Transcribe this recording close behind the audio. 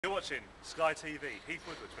You're watching Sky TV,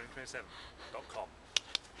 heathwoodward2027.com.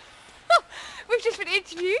 We've just been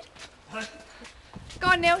interviewed. Go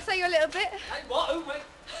on, Neil, say your little bit. Hey, what? Who, mate?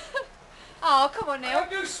 Oh, come on, Neil. How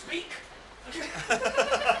do you speak?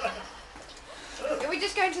 Are we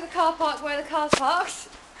just going to the car park where the car's parked?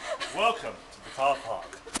 Welcome to the car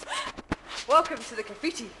park. Welcome to the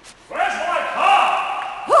graffiti. Where's my car?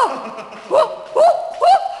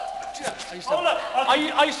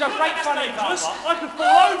 I used to have great fun in car parks. I could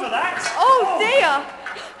fall over that. Oh dear!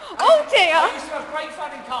 Oh I dear! used to have great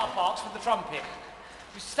fun in car parks with the trumpet.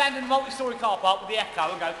 We stand in a multi-storey car park with the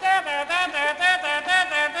echo and go there, there, there, there, there, there, there,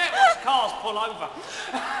 there, there. Watch cars pull over.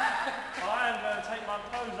 I am going to take my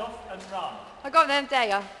clothes off and run. I got them, dare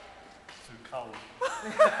ya? Too cold.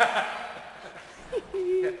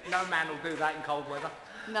 No man will do that in cold weather.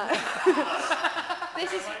 No.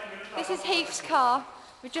 This is Heath's car.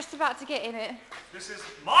 We're just about to get in it. This is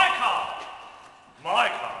my car. My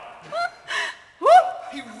car.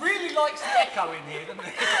 He really likes the echo in here, doesn't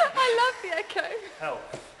he? I love the echo.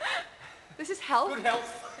 Health. This is health. Good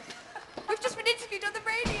health. We've just been interviewed on the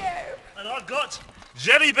radio. And I've got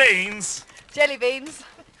jelly beans. Jelly beans.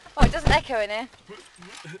 Oh, it doesn't echo in here.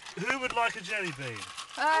 Who would like a jelly bean?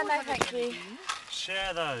 Oh, no, thank you.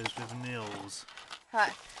 Share those with Nils.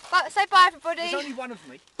 Right. But say bye, everybody. There's only one of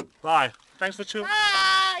me. Bye. Thanks for tuning.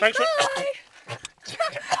 Bye. Thanks for- Bye.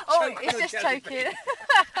 Oh, Choking it's on just jelly choking.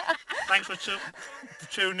 Thanks for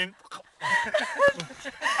tuning.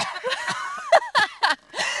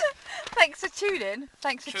 Thanks for tuning.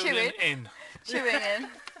 Thanks for chewing. in. Chewing in.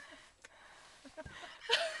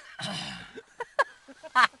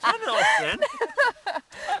 Turn it off then.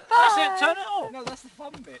 Bye. Turn it off. No, that's the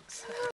fun bits.